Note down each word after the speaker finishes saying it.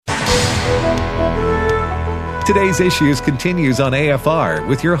Today's Issues continues on AFR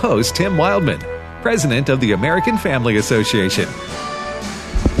with your host, Tim Wildman, President of the American Family Association.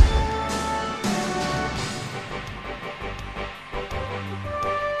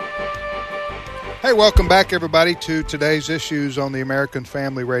 Hey, welcome back, everybody, to Today's Issues on the American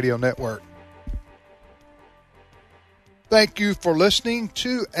Family Radio Network. Thank you for listening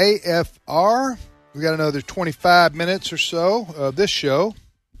to AFR. We got another 25 minutes or so of this show.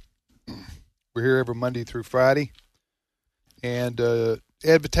 We're here every Monday through Friday. And Ed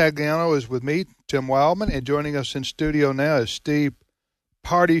Vitagliano is with me, Tim Wildman, and joining us in studio now is Steve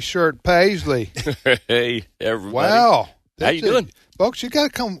Party Shirt Paisley. Hey, everybody. Wow. How you doing? Folks, you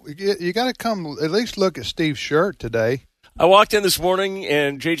got to come at least look at Steve's shirt today. I walked in this morning,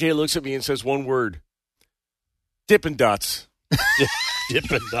 and JJ looks at me and says one word. Dippin' Dots.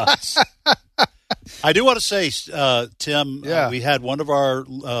 Dippin' Dots. I do want to say, Tim, we had one of our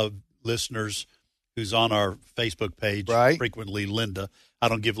listeners who's on our Facebook page, frequently, Linda. I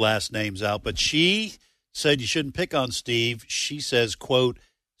don't give last names out, but she said you shouldn't pick on Steve. She says, quote,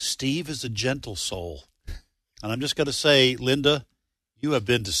 Steve is a gentle soul. And I'm just going to say, Linda, you have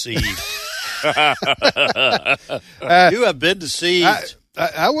been deceived. You have been deceived.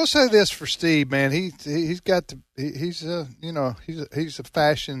 I will say this for Steve, man. He's a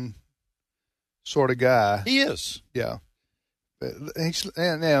fashion sort of guy. He is. Yeah.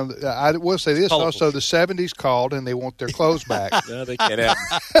 Now, I will say this also: the 70s called and they want their clothes back. No, they can't have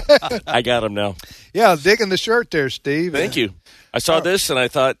them. I got them now. Yeah, digging the shirt there, Steve. Thank you. I saw this and I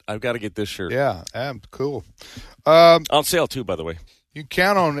thought I've got to get this shirt. Yeah, cool. On sale too, by the way. You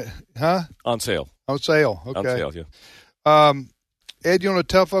count on it, huh? On sale. On sale. Okay. On sale, yeah. Ed, you want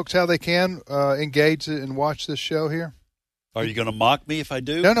to tell folks how they can engage and watch this show here? Are you going to mock me if I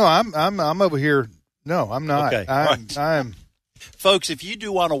do? No, I'm over here. No, I'm not. Okay. I'm. Folks, if you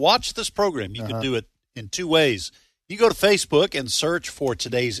do want to watch this program, you can do it in two ways. You go to Facebook and search for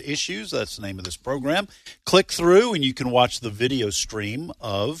Today's Issues. That's the name of this program. Click through, and you can watch the video stream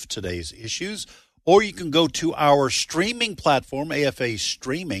of Today's Issues. Or you can go to our streaming platform, AFA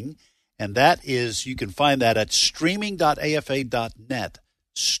Streaming, and that is, you can find that at streaming.afa.net.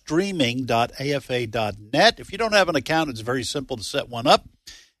 Streaming.afa.net. If you don't have an account, it's very simple to set one up.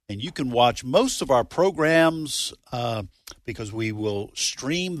 And you can watch most of our programs because we will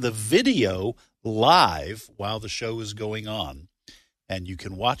stream the video live while the show is going on. And you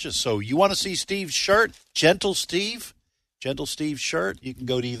can watch it. So you want to see Steve's shirt, Gentle Steve shirt, you can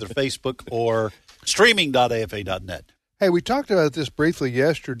go to either Facebook or streaming.afa.net. Hey, we talked about this briefly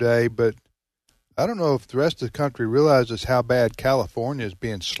yesterday, but I don't know if the rest of the country realizes how bad California is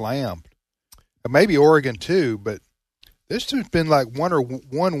being slammed. Maybe Oregon too, but this has been like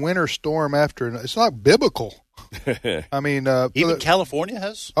one winter storm after another. It's not biblical. I mean, even California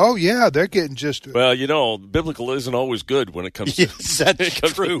has. Oh yeah, they're getting just. Well, biblical isn't always good when it comes to. Yes,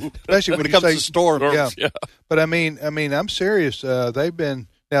 that's true. Especially when it comes to storms. Yeah. But I mean, I'm serious. They've been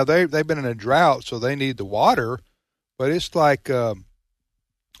in a drought, so they need the water. But it's like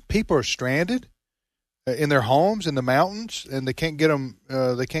people are stranded in their homes in the mountains, and they can't get them.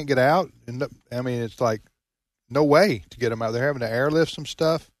 They can't get out. And I mean, it's like no way to get them out. They're having to airlift some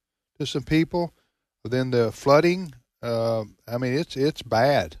stuff to some people. But then the flooding. I mean, it's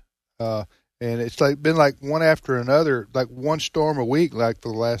bad, and it's been like one after another, like one storm a week, like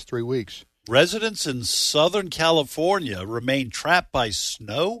for the last 3 weeks. Residents in Southern California remain trapped by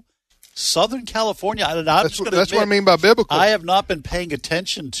snow. Southern California. That's what I mean by biblical. I have not been paying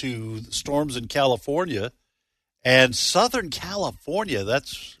attention to the storms in California, and Southern California.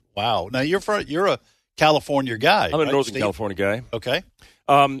 That's wow. Now you're a California guy. I'm a Northern California guy. Okay.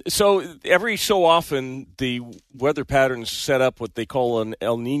 So every so often the weather patterns set up what they call an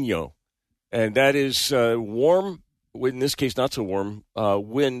El Nino, and that is warm. In this case, not so warm,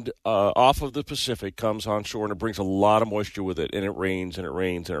 wind off of the Pacific comes onshore, and it brings a lot of moisture with it, and it rains, and it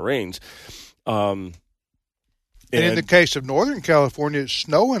rains, and it rains. And in the case of Northern California, it's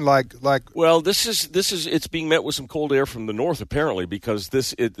snowing like. Well, this is it's being met with some cold air from the north apparently, because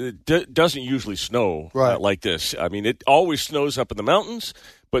it doesn't usually snow like this. I mean, it always snows up in the mountains,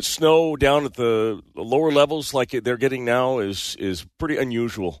 but snow down at the lower levels like they're getting now is pretty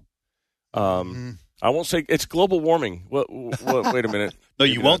unusual. I won't say it's global warming. Wait a minute. No,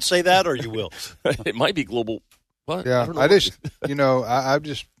 you won't say that, or you will. It might be global. What? Yeah, I've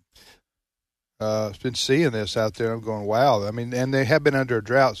just been seeing this out there. I'm going, wow. I mean, and they have been under a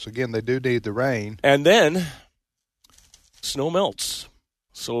drought, so again, they do need the rain. And then snow melts.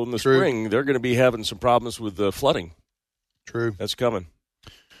 So in the spring, they're going to be having some problems with flooding. True. That's coming.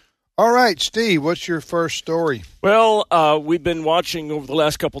 All right, Steve, what's your first story? Well, we've been watching over the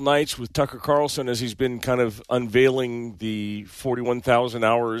last couple nights with Tucker Carlson as he's been kind of unveiling the 41,000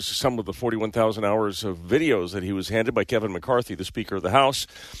 hours, some of the 41,000 hours of videos that he was handed by Kevin McCarthy, the Speaker of the House,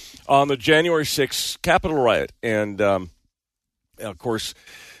 on the January 6th Capitol riot. And, of course,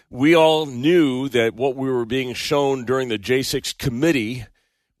 we all knew that what we were being shown during the J6 committee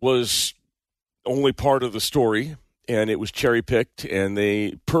was only part of the story, and it was cherry-picked, and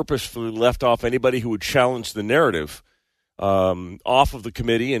they purposefully left off anybody who would challenge the narrative off of the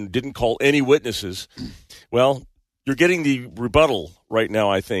committee and didn't call any witnesses. Well, you're getting the rebuttal right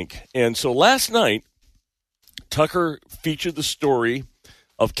now, I think. And so last night, Tucker featured the story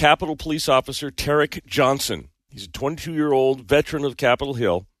of Capitol Police Officer Tarek Johnson. He's a 22-year-old veteran of Capitol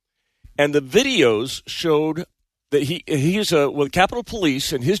Hill. And the videos showed that he's with Capitol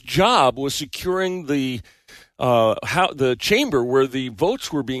Police, and his job was securing the chamber where the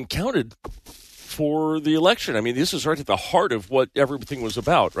votes were being counted for the election. I mean, this is right at the heart of what everything was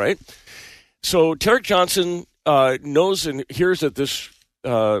about, right? So Tarek Johnson knows and hears that this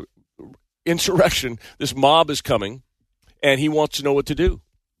insurrection, this mob is coming, and he wants to know what to do.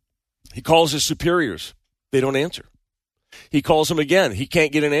 He calls his superiors. They don't answer. He calls them again. He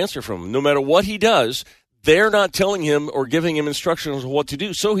can't get an answer from them. No matter what he does, they're not telling him or giving him instructions on what to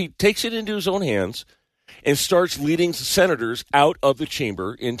do. So he takes it into his own hands and starts leading senators out of the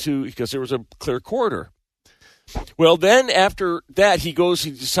chamber because there was a clear corridor. Well, then after that, he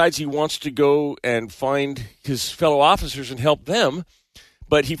decides he wants to go and find his fellow officers and help them,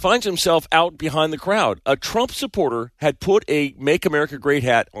 but he finds himself out behind the crowd. A Trump supporter had put a Make America Great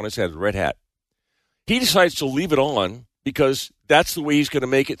hat on his head, a red hat. He decides to leave it on because that's the way he's going to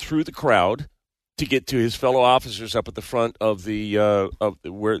make it through the crowd to get to his fellow officers up at the front of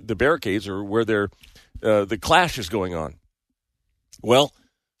where the barricades or where the clash is going on. Well,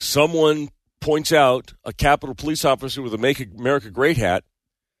 someone points out a Capitol Police officer with a Make America Great hat.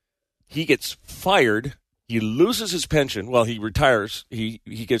 He gets fired. He loses his pension. Well, he retires. He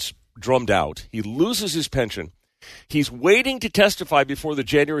gets drummed out. He loses his pension. He's waiting to testify before the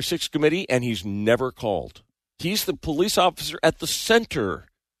January 6th committee, and he's never called. He's the police officer at the center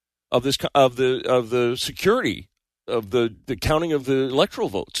of this of the security of the counting of the electoral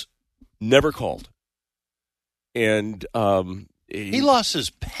votes. Never called. And he lost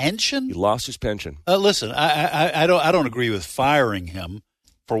his pension. He lost his pension. Listen, I don't agree with firing him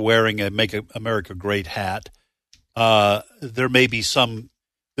for wearing a Make America Great hat. There may be some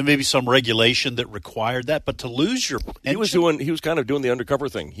regulation that required that, but to lose your pension, he was kind of doing the undercover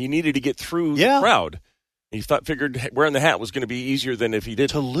thing. He needed to get through the crowd. He figured wearing the hat was going to be easier than if he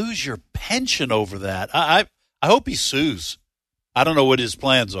did. To lose your pension over that, I hope he sues. I don't know what his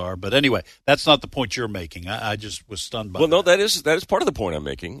plans are, but anyway, that's not the point you're making. I just was stunned by. Well, no, that is part of the point I'm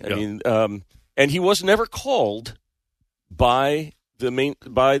making. I mean, and he was never called by the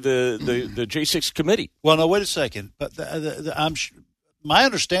J6 committee. Well, no, wait a second. But my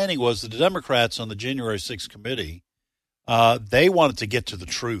understanding was that the Democrats on the January 6th committee, they wanted to get to the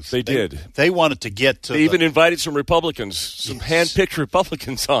truth. They did. They wanted to get to. They even invited some Republicans, some hand-picked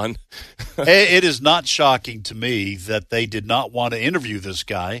Republicans on. It is not shocking to me that they did not want to interview this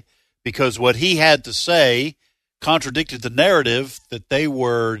guy because what he had to say contradicted the narrative that they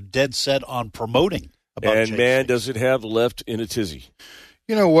were dead set on promoting. And man, does it have the left in a tizzy.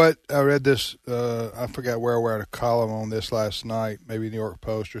 You know what? I read this. I forgot where I read a column on this last night, maybe New York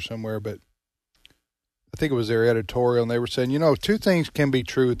Post or somewhere, but I think it was their editorial, and they were saying, two things can be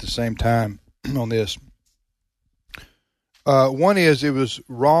true at the same time on this. One is it was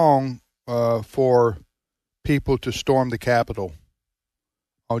wrong for people to storm the Capitol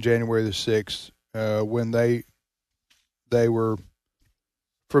on January the 6th when they were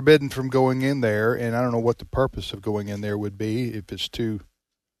forbidden from going in there, and I don't know what the purpose of going in there would be, if it's to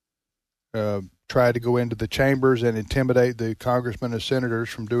try to go into the chambers and intimidate the congressmen and senators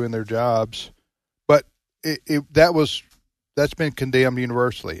from doing their jobs. But that's been condemned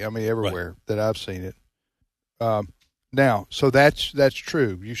universally. I mean, everywhere that I've seen it. Now, so that's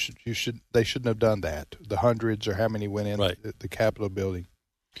true. They shouldn't have done that. The hundreds or how many went in the Capitol building.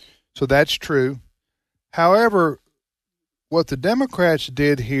 So that's true. However, what the Democrats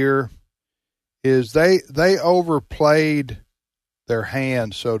did here is they overplayed their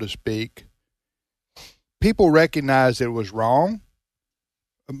hand, so to speak. People recognized it was wrong.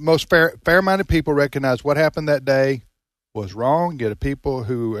 Most fair-minded people recognized what happened that day was wrong. You had people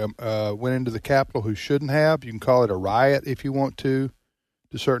who went into the Capitol who shouldn't have. You can call it a riot if you want to.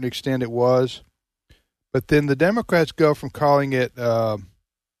 To a certain extent it was. But then the Democrats go from calling it a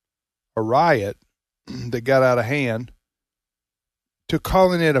riot that got out of hand to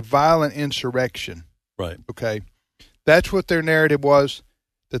calling it a violent insurrection. Right. Okay. That's what their narrative was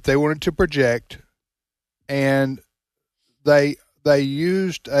that they wanted to project. And they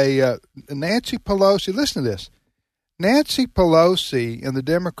used a Nancy Pelosi. Listen to this. Nancy Pelosi and the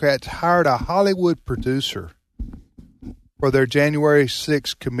Democrats hired a Hollywood producer for their January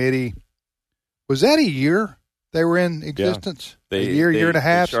 6th committee. Was that a year they were in existence? Yeah. A year and a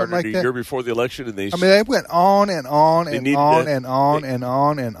half, something like that? A year before the election. And they went on and on and on and on and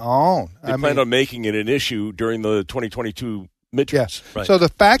on and on. They planned on making it an issue during the 2022 midterms. Yes. Right. So the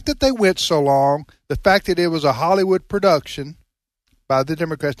fact that they went so long, the fact that it was a Hollywood production by the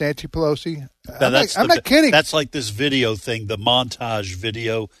Democrats, Nancy Pelosi, I'm not kidding. That's like this video thing, the montage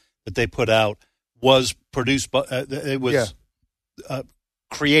video that they put out was produced by, it was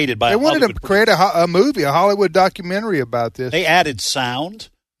created by They wanted to create a movie, a Hollywood documentary about this. They added sound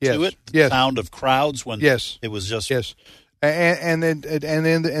to it, the sound of crowds when it was just. Yes. And then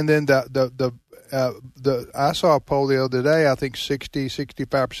the I saw a poll the other day. I think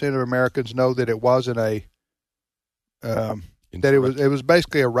 65% of Americans know that it wasn't that it was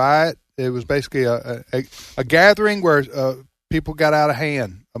basically a riot. It was basically a gathering where people got out of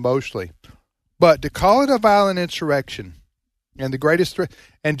hand emotionally. But to call it a violent insurrection and the greatest threat,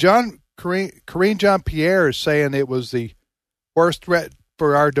 and Karine Jean-Pierre is saying it was the worst threat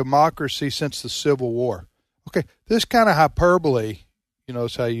for our democracy since the Civil War. Okay, this kind of hyperbole, you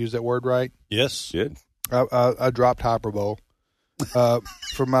notice how I use that word right? Yes. Good. I dropped hyperbole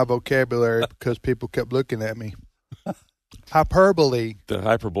from my vocabulary because people kept looking at me. Hyperbole. The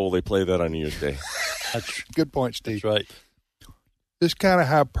hyperbole, they play that on New Year's Day. That's good point, Steve. That's right. This kind of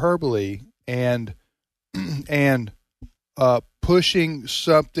hyperbole and pushing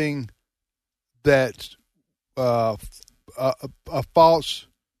something that's a false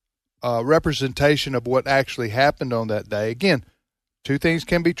representation of what actually happened on that day. Again, two things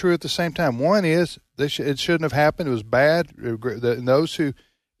can be true at the same time. One is it shouldn't have happened. It was bad. And those who,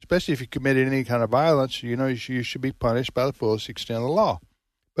 especially if you committed any kind of violence, you should be punished by the fullest extent of the law.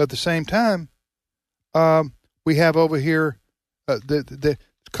 But at the same time, we have over here the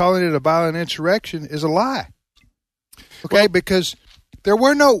calling it a violent insurrection is a lie. Okay, because there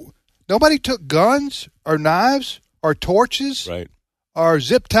were nobody took guns or knives or torches, right, or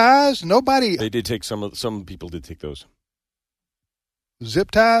zip ties. Nobody. They did take some people did take those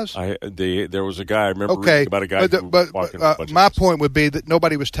zip ties. There was a guy I remember reading about a guy. But my point would be that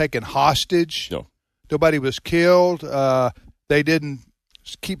nobody was taken hostage. No, nobody was killed. They didn't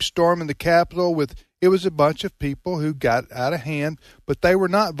keep storming the Capitol with. It was a bunch of people who got out of hand, but they were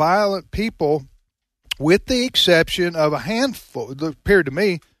not violent people, with the exception of a handful. It appeared to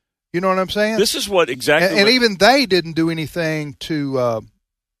me, you know what I'm saying? This is what exactly, and even they didn't do anything to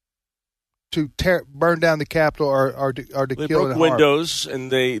burn down the Capitol or to kill. They broke windows,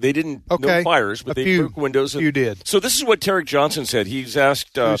 and they didn't. Okay. No fires, but they broke windows. You did. So this is what Tarek Johnson said. He's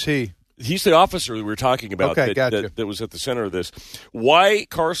asked. Who's he? He's the officer that we were talking about that was at the center of this. Why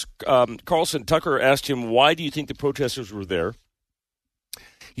Carlson Tucker asked him, why do you think the protesters were there?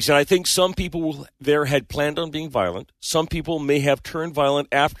 He said, I think some people there had planned on being violent. Some people may have turned violent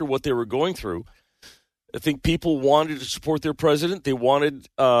after what they were going through. I think people wanted to support their president. They wanted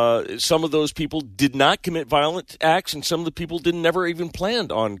some of those people did not commit violent acts, and some of the people never even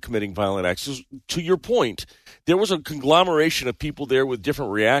planned on committing violent acts. So, to your point, there was a conglomeration of people there with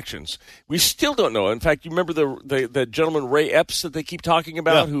different reactions. We still don't know. In fact, you remember the gentleman Ray Epps that they keep talking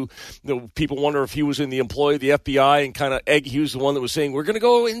about, who people wonder if he was in the employ of the FBI and kind of he was the one that was saying, we're going to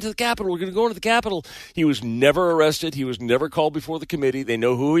go into the Capitol. We're going to go into the Capitol. He was never arrested. He was never called before the committee. They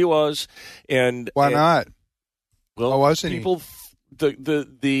know who he was. And why not? Well, wasn't people,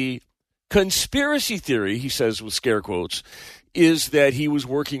 the conspiracy theory, he says with scare quotes, is that he was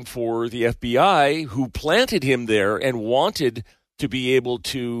working for the FBI, who planted him there and wanted to be able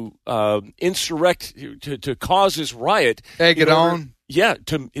to insurrect, to cause this riot. Egg it on. Yeah,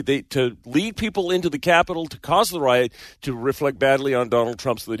 to lead people into the Capitol, to cause the riot, to reflect badly on Donald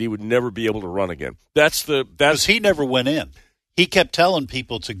Trump so that he would never be able to run again. Because he never went in. He kept telling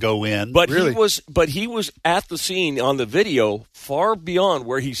people to go in. But he was at the scene on the video far beyond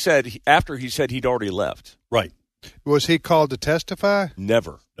where he said, after he said he'd already left. Right. Was he called to testify?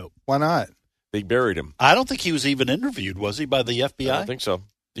 Never. No. Why not? They buried him. I don't think he was even interviewed, was he, by the FBI? I don't think so.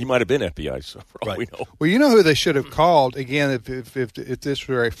 He might have been FBI, so for all we know. Well, you know who they should have called, again, if this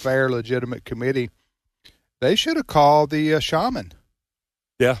were a fair, legitimate committee, they should have called the shaman.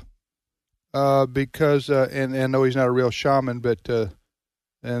 Yeah. Because and I know he's not a real shaman, but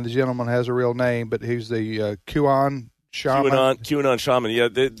and the gentleman has a real name, but he's the QAnon shaman. QAnon shaman. Yeah,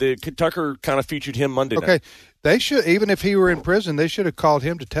 the Tucker kind of featured him Monday night. Okay, They should, even if he were in prison, they should have called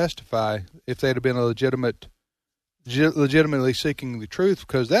him to testify if they'd have been legitimately seeking the truth,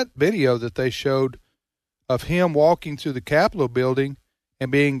 because that video that they showed of him walking through the Capitol building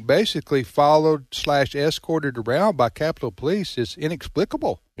and being basically followed / escorted around by Capitol Police is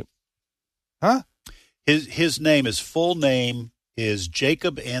inexplicable. Yep. Huh? His full name is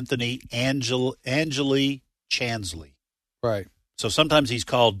Jacob Anthony Angeli Chansley. Right. So sometimes he's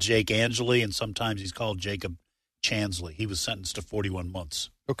called Jake Angeli, and sometimes he's called Jacob Chansley. He was sentenced to 41 months.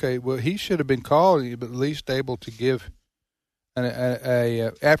 Okay, well, he should have been called, but at least able to give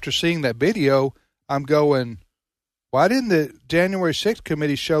after seeing that video, I'm going, why didn't the January 6th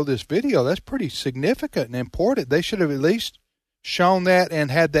committee show this video? That's pretty significant and important. They should have at least shown that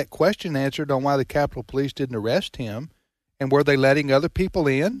and had that question answered on why the Capitol Police didn't arrest him, and were they letting other people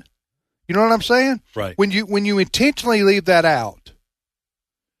in? You know what I'm saying? Right. When you intentionally leave that out,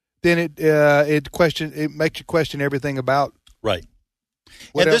 then it makes you question everything about. Right.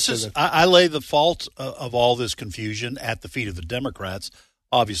 And this is, I lay the fault of all this confusion at the feet of the Democrats.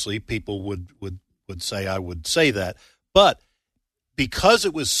 Obviously, people would say I would say that. But because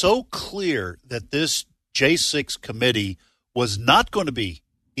it was so clear that this J6 committee was not going to be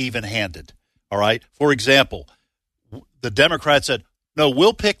even-handed, all right? For example, the Democrats said, no,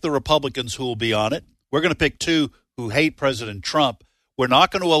 we'll pick the Republicans who will be on it. We're going to pick 2 who hate President Trump. We're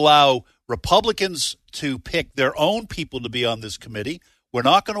not going to allow Republicans to pick their own people to be on this committee. We're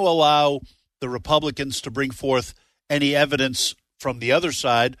not going to allow the Republicans to bring forth any evidence from the other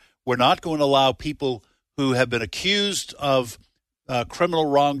side. We're not going to allow people who have been accused of criminal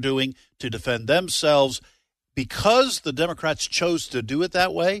wrongdoing to defend themselves. Because the Democrats chose to do it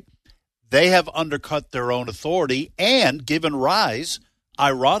that way, they have undercut their own authority and given rise,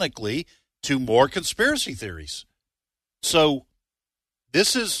 ironically, to more conspiracy theories. So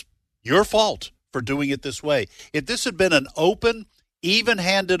this is your fault for doing it this way. If this had been an open,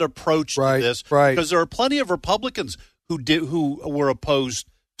 even-handed approach to this, because there are plenty of Republicans who were opposed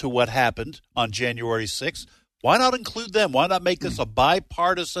to what happened on January 6th, why not include them? Why not make this a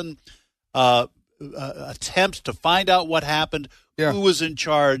bipartisan attempt to find out what happened, who was in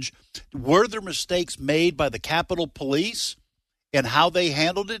charge? Were there mistakes made by the Capitol Police and how they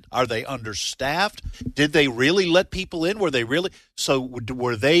handled it? Are they understaffed? Did they really let people in? Were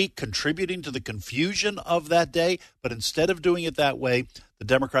they contributing to the confusion of that day? But instead of doing it that way, the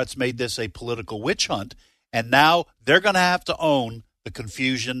Democrats made this a political witch hunt, and now they're going to have to own the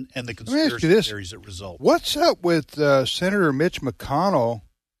confusion and the conspiracy theories that result. What's up with Senator Mitch McConnell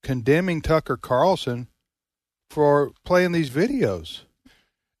condemning Tucker Carlson for playing these videos?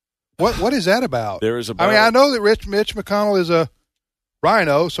 What is that about? I know that Mitch McConnell is a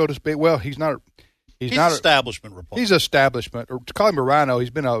rhino, so to speak. Well, he's not. He's not establishment Republican. He's establishment. Or to call him a rhino, he's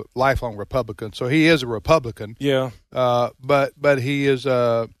been a lifelong Republican, so he is a Republican. Yeah. But he is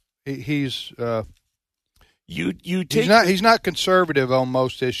he's he's not conservative on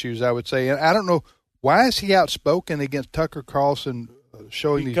most issues, I would say. And I don't know, why is he outspoken against Tucker Carlson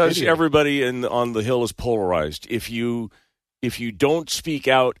showing these videos? Because everybody on the Hill is polarized. If you don't speak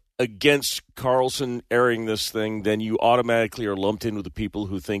out against Carlson airing this thing, then you automatically are lumped in with the people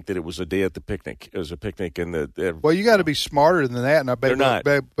who think that it was a day at the picnic. It was a picnic, and well, you got to be smarter than that, and I bet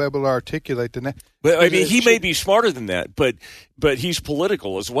be able to articulate than that. But I mean, he may be smarter than that, but he's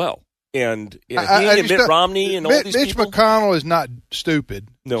political as well. And Mitt Romney and all these people. Mitch McConnell is not stupid.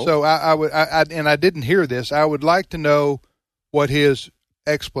 No. So I didn't hear this. I would like to know what his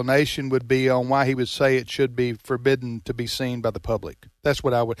explanation would be on why he would say it should be forbidden to be seen by the public. That's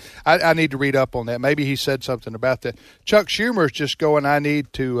what I need to read up on that. Maybe he said something about that. Chuck Schumer is just going,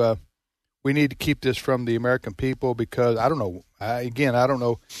 we need to keep this from the American people because I don't know. I don't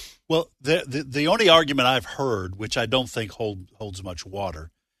know. Well, the only argument I've heard, which I don't think holds much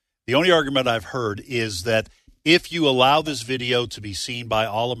water, the only argument I've heard is that if you allow this video to be seen by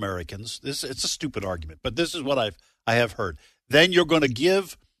all Americans, it's a stupid argument, but this is what I have heard. Then you're going to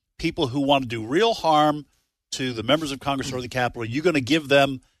give people who want to do real harm to the members of Congress or the Capitol, you're going to give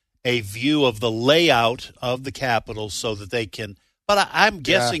them a view of the layout of the Capitol so that they can. But I'm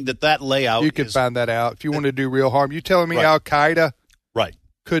guessing that layout. You can find that out if you want to do real harm. You telling me Al Qaeda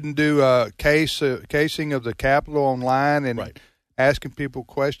couldn't do casing of the Capitol online and asking people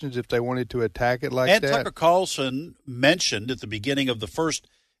questions if they wanted to attack it like that? And Tucker Carlson mentioned at the beginning of the first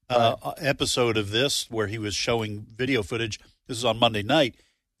episode of this, where he was showing video footage. This is on Monday night.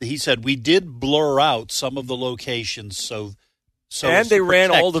 He said we did blur out some of the locations, so and they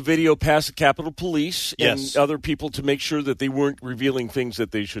ran all the video past the Capitol Police and other people to make sure that they weren't revealing things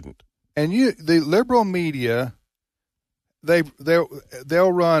that they shouldn't. And the liberal media,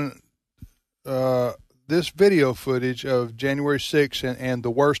 they'll run this video footage of January 6th and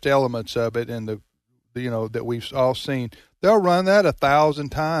the worst elements of it, and that we've all seen, they'll run that 1,000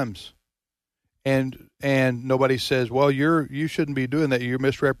 times, and nobody says, well, you shouldn't be doing that. You're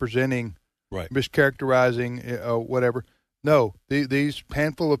misrepresenting, right, mischaracterizing, whatever. No, these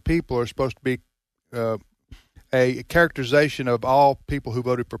handful of people are supposed to be a characterization of all people who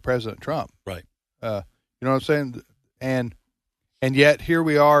voted for President Trump. Right. You know what I'm saying? And yet here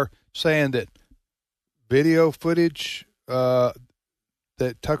we are saying that video footage that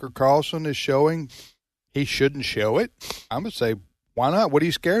Tucker Carlson is showing, he shouldn't show it. I'm going to say, why not? What are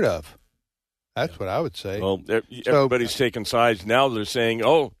you scared of? That's what I would say. Well, everybody's taking sides. Now they're saying,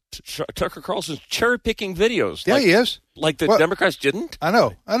 oh, Tucker Carlson's cherry-picking videos. Yeah, he is. Like the Democrats didn't? I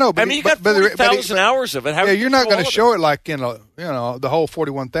know. But you got 40,000 hours of it. How you're not going to show it like, the whole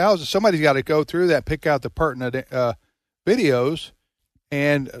 41,000. Somebody's got to go through that, pick out the pertinent videos.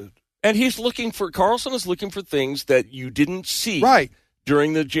 And he's looking for, Carlson is looking for things that you didn't see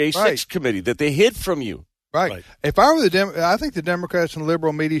during the J6 committee, that they hid from you. Right. If I were I think the Democrats and the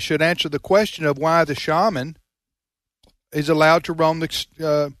liberal media should answer the question of why the shaman is allowed to roam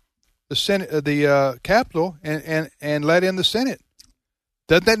the Senate, the Capitol, and let in the Senate.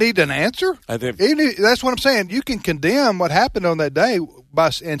 Doesn't that need an answer? I think that's what I'm saying. You can condemn what happened on that day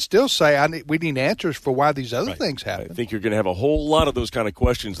and still say we need answers for why these other things happened. I think you're going to have a whole lot of those kind of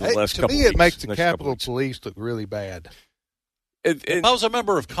questions in the last couple of weeks. To me, it makes the Capitol Police look really bad. If I was a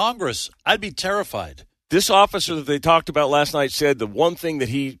member of Congress, I'd be terrified. This officer that they talked about last night said the one thing that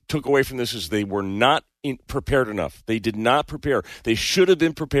he took away from this is they were not prepared enough. They did not prepare. They should have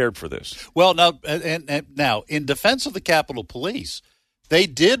been prepared for this. Well, now, now, in defense of the Capitol Police, they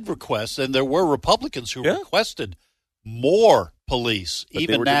did request, and there were Republicans who requested more police, but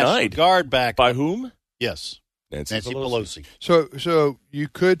even National Guard back. By whom? Yes, Nancy Pelosi. So you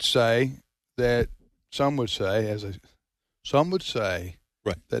could say that some would say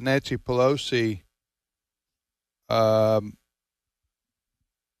that Nancy Pelosi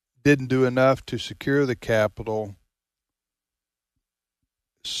didn't do enough to secure the Capitol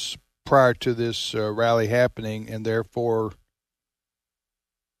prior to this rally happening, and therefore,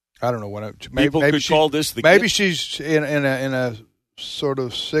 I don't know what people could call this the maybe she's in a sort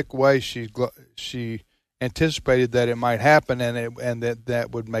of sick way. She anticipated that it might happen, and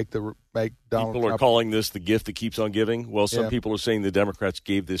that would make Donald Trump. People are calling this the gift that keeps on giving. Well, some people are saying the Democrats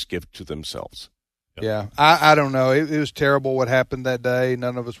gave this gift to themselves. Yeah, I don't know. It was terrible what happened that day.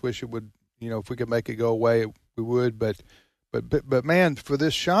 None of us wish it would. If we could make it go away, we would. But man, for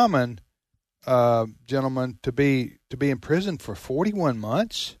this shaman, gentleman, to be in prison for 41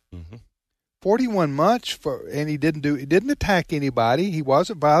 months, 41 months and he didn't attack anybody. He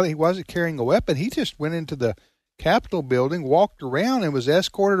wasn't violent. He wasn't carrying a weapon. He just went into the Capitol building, walked around, and was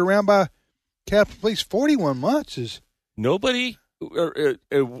escorted around by Capitol Police. 41 months is nobody.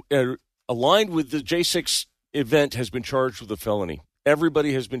 Aligned with the J6 event has been charged with a felony.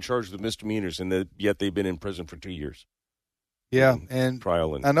 Everybody has been charged with misdemeanors, and yet they've been in prison for 2 years. Yeah, and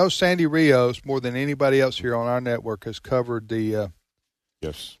trial. I know Sandy Rios, more than anybody else here on our network, has covered the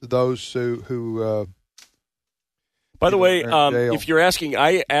those who by the way, if you're asking,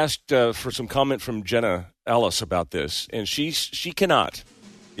 I asked for some comment from Jenna Ellis about this, and she cannot.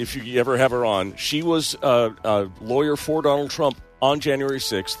 If you ever have her on, she was a lawyer for Donald Trump on January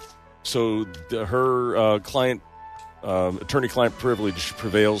 6th. So her attorney-client privilege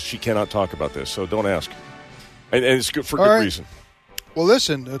prevails. She cannot talk about this, so don't ask. And it's good for good reason. Well,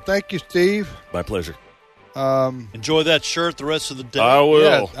 listen, thank you, Steve. My pleasure. Enjoy that shirt the rest of the day. I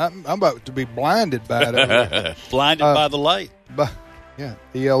will. Yeah, I'm about to be blinded by it. Blinded by the light.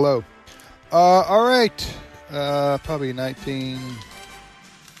 ELO. All right. Probably 19...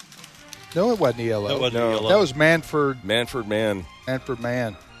 No, it wasn't ELO. That was Manford. Manford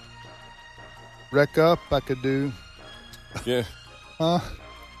Man. Wreck Up, I could do. Yeah.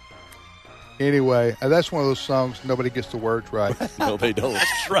 Anyway, that's one of those songs nobody gets the words right. No, they don't.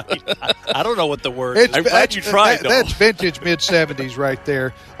 That's right. I don't know what the word is. I'm glad you tried, though. That's vintage mid-'70s right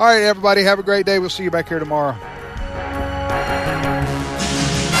there. All right, everybody, have a great day. We'll see you back here tomorrow.